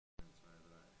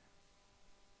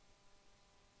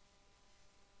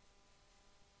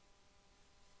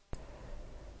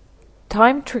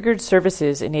Time-triggered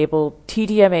services enable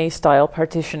TDMA-style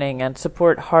partitioning and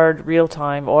support hard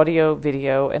real-time audio,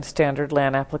 video, and standard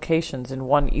LAN applications in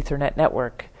one Ethernet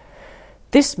network.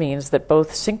 This means that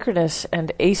both synchronous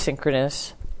and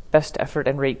asynchronous, best effort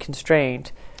and rate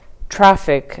constrained,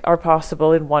 traffic are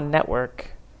possible in one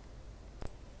network.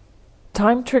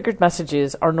 Time-triggered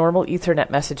messages are normal Ethernet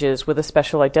messages with a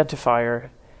special identifier.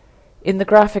 In the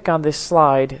graphic on this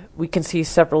slide, we can see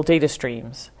several data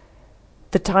streams.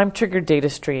 The time-triggered data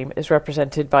stream is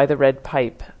represented by the red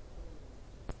pipe.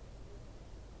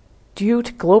 Due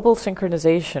to global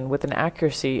synchronization with an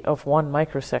accuracy of 1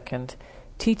 microsecond,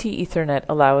 TT Ethernet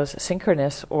allows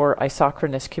synchronous or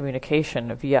isochronous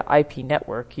communication via IP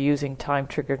network using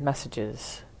time-triggered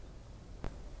messages.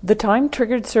 The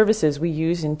time-triggered services we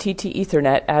use in TT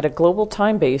Ethernet add a global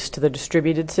time base to the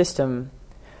distributed system.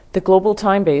 The global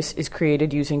time base is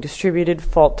created using distributed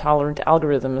fault-tolerant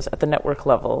algorithms at the network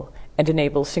level and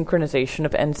enables synchronization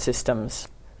of end systems.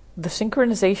 The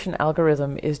synchronization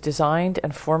algorithm is designed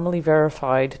and formally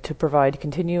verified to provide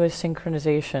continuous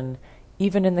synchronization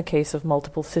even in the case of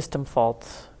multiple system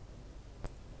faults.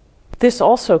 This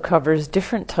also covers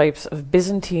different types of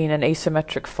Byzantine and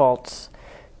asymmetric faults.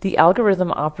 The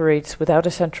algorithm operates without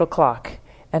a central clock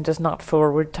and does not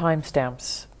forward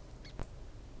timestamps.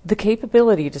 The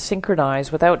capability to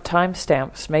synchronize without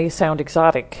timestamps may sound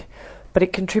exotic, but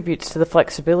it contributes to the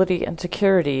flexibility and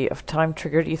security of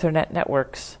time-triggered Ethernet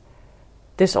networks.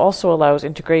 This also allows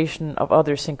integration of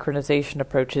other synchronization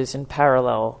approaches in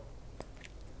parallel.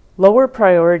 Lower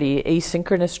priority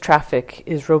asynchronous traffic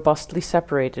is robustly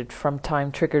separated from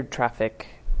time-triggered traffic.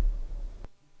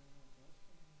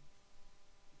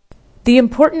 The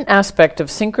important aspect of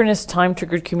synchronous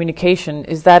time-triggered communication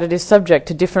is that it is subject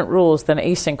to different rules than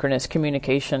asynchronous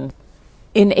communication.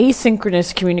 In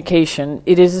asynchronous communication,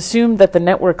 it is assumed that the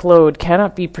network load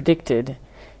cannot be predicted.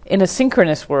 In a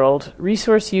synchronous world,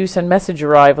 resource use and message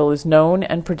arrival is known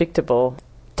and predictable.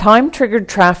 Time-triggered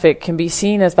traffic can be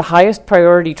seen as the highest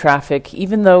priority traffic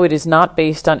even though it is not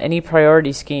based on any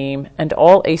priority scheme, and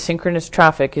all asynchronous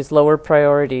traffic is lower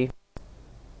priority.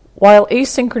 While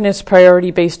asynchronous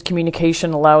priority-based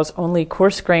communication allows only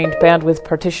coarse-grained bandwidth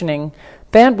partitioning,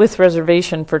 bandwidth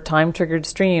reservation for time-triggered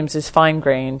streams is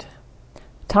fine-grained.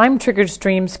 Time-triggered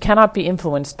streams cannot be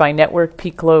influenced by network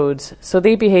peak loads, so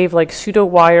they behave like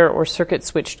pseudo-wire or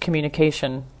circuit-switched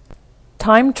communication.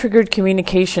 Time-triggered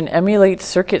communication emulates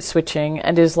circuit switching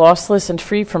and is lossless and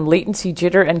free from latency,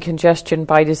 jitter, and congestion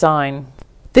by design.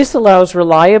 This allows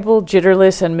reliable,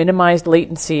 jitterless, and minimized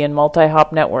latency in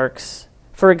multi-hop networks.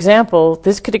 For example,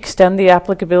 this could extend the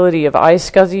applicability of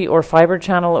iSCSI or fiber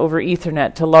channel over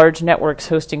Ethernet to large networks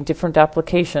hosting different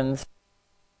applications.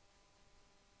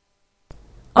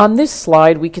 On this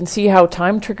slide, we can see how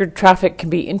time-triggered traffic can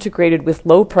be integrated with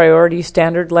low-priority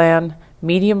standard LAN,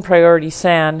 medium-priority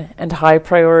SAN, and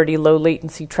high-priority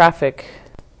low-latency traffic.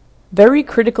 Very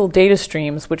critical data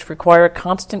streams which require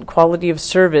constant quality of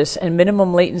service and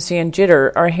minimum latency and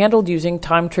jitter are handled using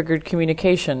time-triggered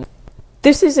communication.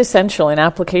 This is essential in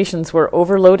applications where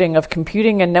overloading of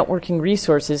computing and networking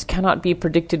resources cannot be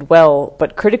predicted well,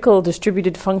 but critical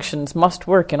distributed functions must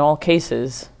work in all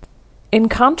cases. In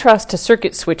contrast to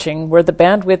circuit switching, where the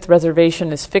bandwidth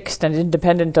reservation is fixed and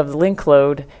independent of the link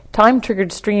load,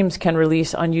 time-triggered streams can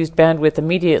release unused bandwidth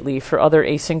immediately for other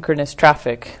asynchronous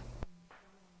traffic.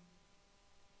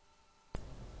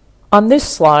 On this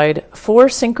slide, 4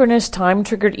 synchronous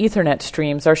time-triggered Ethernet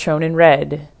streams are shown in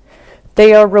red.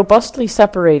 They are robustly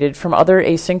separated from other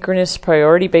asynchronous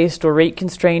priority-based or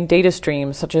rate-constrained data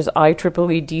streams such as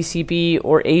IEEE DCB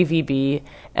or AVB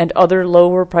and other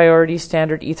lower priority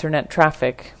standard Ethernet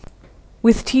traffic.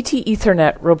 With TT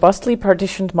Ethernet robustly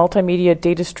partitioned multimedia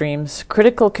data streams,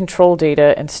 critical control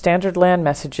data and standard LAN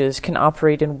messages can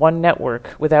operate in one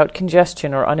network without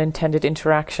congestion or unintended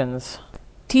interactions.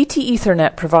 TT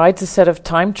Ethernet provides a set of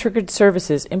time-triggered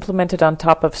services implemented on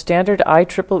top of standard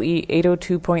IEEE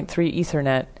 802.3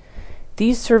 Ethernet.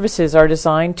 These services are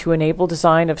designed to enable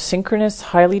design of synchronous,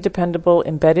 highly dependable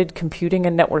embedded computing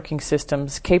and networking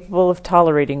systems capable of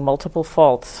tolerating multiple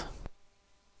faults.